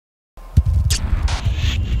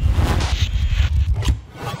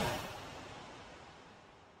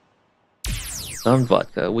Some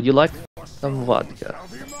vodka. Would you like some vodka?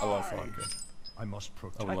 I love vodka.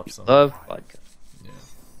 I love some. Love vodka. Yeah.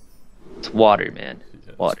 It's water, man.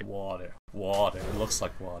 Yeah, Water. it's water. Water. It looks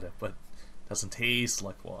like water, but doesn't taste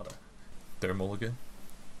like water. Thermal again,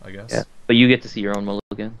 I guess. Yeah, but you get to see your own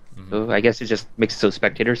mulligan. So I guess it just makes it so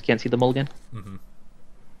spectators can't see the mulligan.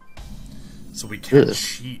 So we can't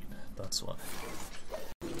cheat. That's why.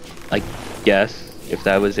 I guess if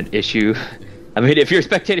that was an issue. I mean, if you're a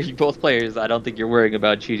spectator, you're both players, I don't think you're worrying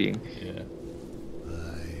about cheating. Yeah.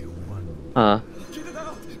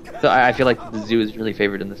 So I feel like the zoo is really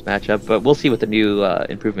favored in this matchup, but we'll see with the new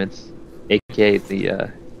improvements, aka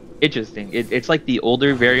the interesting. It's like the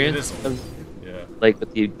older variant of, like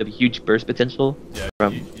with the huge burst potential. Yeah.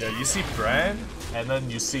 From You see Bran, and then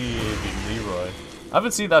you see the Leroy. I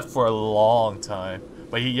haven't seen that for a long time,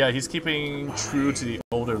 but he's keeping true to the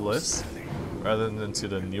older list rather than to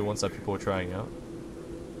the new ones that people are trying out.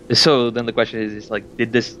 So then the question is like,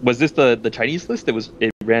 was this the Chinese list?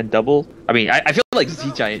 It ran double. I mean, I feel like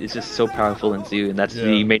Z Giant is just so powerful in Zoo, and that's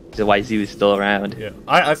the main reason why Zoo is still around. Yeah,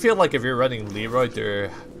 I feel like if you're running Leroy,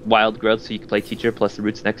 they're wild growth, so you can play Teacher plus the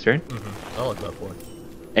Roots next turn. I like that point.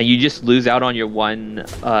 And you just lose out on your one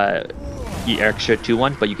extra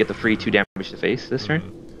 2/1, but you get the free 2 damage to face this turn.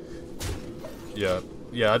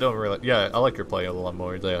 Yeah, I don't really. Yeah, I like your play a lot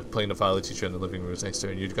more. Yeah, playing the Violet Teacher in the Living Rooms next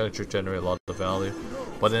turn, you're gonna generate a lot of value.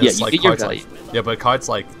 But then it's like cards like but cards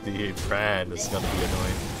like the Brand is gonna be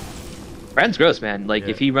annoying. Brand's gross, man. Like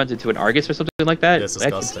if he runs into an Argus or something like that,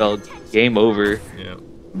 that can spell game over. Yeah.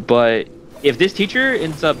 But if this Teacher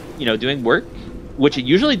ends up, doing work, which it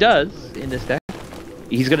usually does in this deck,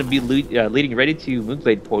 he's gonna be leading ready to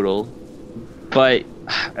Moonblade Portal. But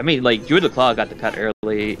I mean, like Druid of the Claw got the cut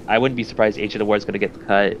early. I wouldn't be surprised Ancient of War is gonna get the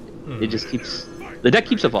cut. It just the deck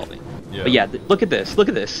keeps evolving. Yeah. But yeah, look at this. Look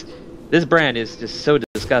at this. This Brand is just so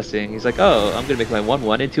disgusting. He's like, oh, I'm gonna make my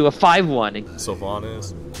 1/1 into a 5/1.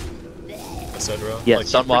 Sylvanas, etc. Yeah, like,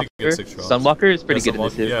 Sunwalker. Sunwalker is pretty good in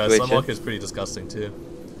this situation. Yeah, Sunwalker is pretty disgusting too.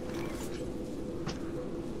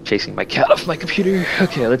 Chasing my cat off my computer.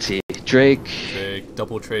 Okay, let's see. Drake,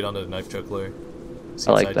 double trade onto the Knife Juggler. Seems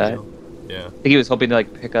I like that. Yeah. I think he was hoping to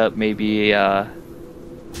like pick up maybe another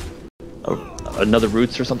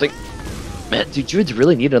Roots or something. Man, do Druids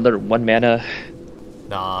really need another 1 mana?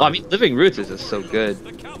 Nah. Well, I mean, Living Roots is just so good.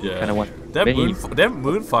 Yeah. Kind of want. They have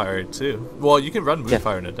Moonfire too. Well, you can run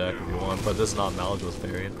Moonfire in a deck if you want, but this is not Malagos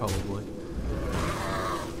variant probably.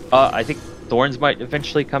 I think Thorns might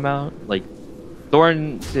eventually come out. Like,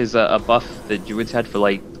 Thorns is a buff that Druids had for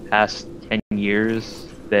like the past 10 years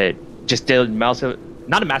that just did not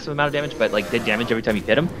a massive amount of damage, but like did damage every time you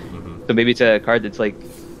hit him. So maybe it's a card that's like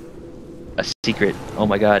a secret. Oh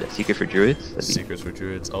my god, a secret for Druids? Secrets for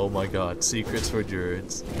Druids. Oh my god, secrets for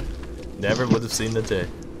Druids. Never would have seen the day.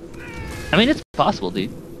 I mean, it's possible, dude.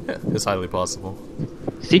 Yeah, it's highly possible.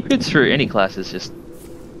 Secrets for any class is just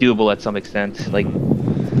doable at some extent. Like,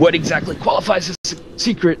 what exactly qualifies as a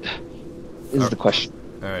secret is the question.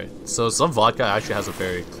 Alright, so SomeVodka actually has a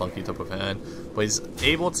very clunky type of hand, but he's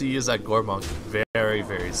able to use that Gormonk very,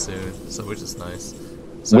 very soon, so which is nice.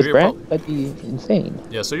 So with Brand, that'd be insane.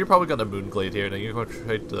 Yeah, so you're probably gonna Moonglade here, then you're gonna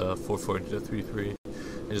trade the 4/4 into 3/3,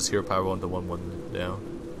 and just hero power 1 to 1/1 down.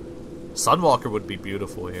 Sunwalker would be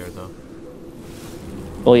beautiful here, though.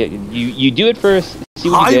 Well, yeah, you do it first.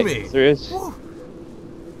 See what you get. There is.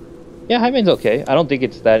 Yeah, Hyman's okay. I don't think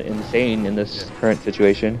it's that insane in this current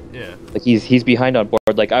situation. Yeah. Like he's behind on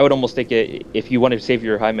board. Like I would almost think it if you want to save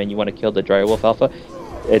your Hyman, you want to kill the Direwolf Alpha.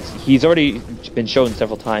 He's already been shown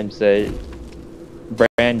several times that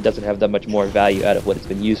Brand doesn't have that much more value out of what it's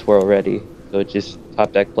been used for already. So it's just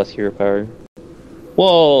top deck plus hero power.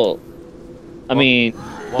 Well, I mean,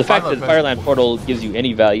 the fact that Fireland Portal gives you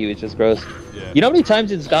any value is just gross. Yeah. You know how many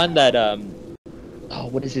times it's gone that oh,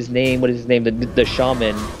 what is his name? The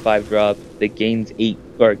Shaman 5-drop that gains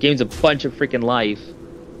gains a bunch of freaking life.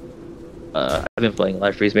 I've been playing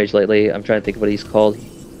Life Freeze Mage lately. I'm trying to think of what he's called.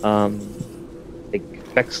 Like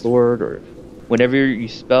Vex Lord, or whenever your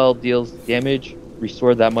spell deals damage,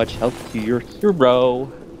 restore that much health to your hero.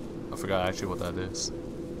 I forgot actually what that is.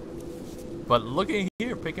 But looking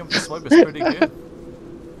here, picking up the swipe is pretty good.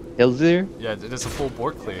 Hilzir? Yeah, there's a full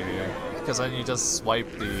board clear here. Because then you just swipe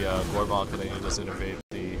the Gormonk and then you just innovate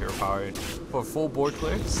the hero power. For full board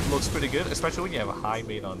clears, looks pretty good, especially when you have a high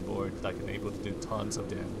main on board that can able to do tons of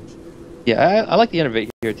damage. Yeah, I like the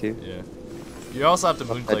innovate here too. Yeah. You also have the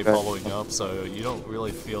Moonblade following up, so you don't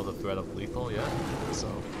really feel the threat of lethal yet. So,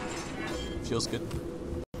 feels good.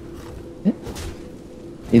 Yeah.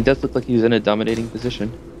 He does look like he's in a dominating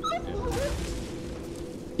position.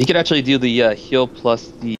 You could actually do the heal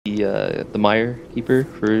plus the Mire Keeper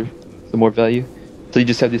for the more value. So you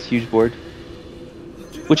just have this huge board,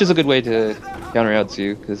 which is a good way to counter out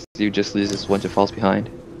Zoo, because Zoo just loses once it falls behind.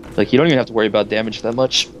 Like, you don't even have to worry about damage that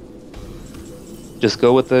much. Just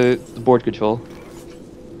go with the board control.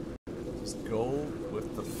 Just go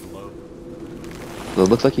with the flow. So it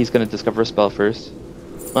looks like he's going to discover a spell first.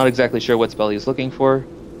 Not exactly sure what spell he's looking for.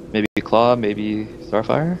 Maybe Claw, maybe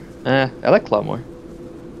Starfire? I like Claw more.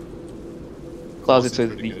 Claw's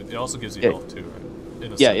it also gives you health too,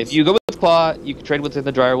 right? Yeah, if you go with Claw, you can trade within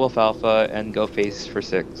the Direwolf Alpha and go face for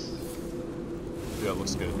 6. Yeah, it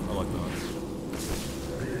looks good. I like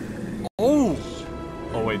that. Oh!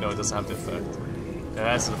 Oh wait, no, it doesn't have the effect. If it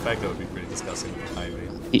has an effect, that would be pretty disgusting.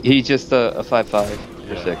 He's just a 5/5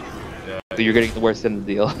 for 6. Yeah. So you're getting the worst end of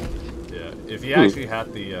the deal. Yeah, if he actually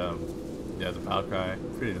had the battle cry,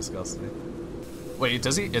 pretty disgusting. Wait,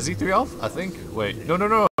 is he 3 off? I think. Wait,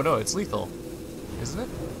 no, it's lethal, isn't it?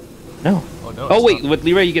 No. Oh no. Oh wait, with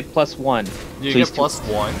Leroy you get +1. You so get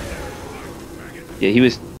 +1. Yeah, he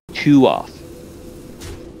was 2 off.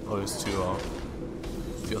 Oh, he was 2 off.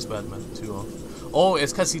 Feels bad, man. 2 off. Oh,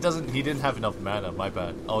 it's because he didn't have enough mana. My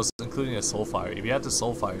bad. I was including a Soulfire. If he had the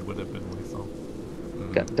Soulfire, it would have been lethal.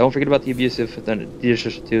 Yeah, don't forget about the abusive, the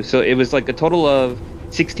additional 2. So it was like a total of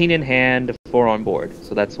 16 in hand, 4 on board.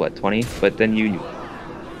 So that's what, 20? But then you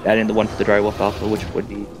add in the 1 for the Direwolf Alpha, which would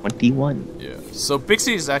be 21. Yeah. So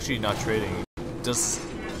Bixie is actually not trading. Does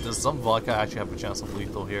SomeVodka actually have a chance of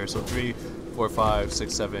lethal here? So 3, 4, 5,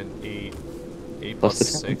 6, 7, 8. 8 plus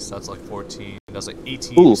 6, that's like 14. That's like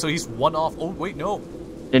 18. Ooh. So he's 1 off. Oh, wait, no.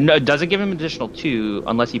 No, it doesn't give him an additional 2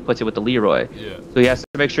 unless he puts it with the Leroy. Yeah. So he has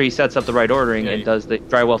to make sure he sets up the right ordering and does the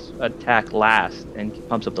Direwolf attack last and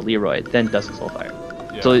pumps up the Leroy, then does the Soulfire.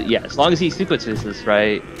 Yeah. So yeah, as long as he sequences this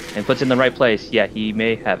right and puts it in the right place, yeah, he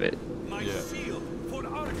may have it.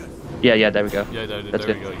 Yeah, there we go. Yeah, there we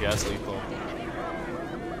go. Yes, lethal.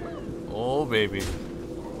 Oh, baby.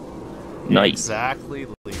 Nice. Exactly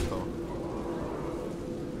lethal.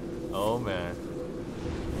 Oh, man.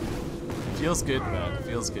 Feels good, man.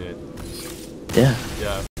 Feels good. Yeah.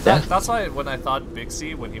 Yeah. That's why when I thought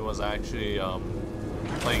Bixie, when he was actually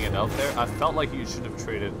playing it out there, I felt like he should have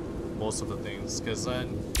traded most of the things, because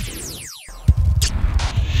then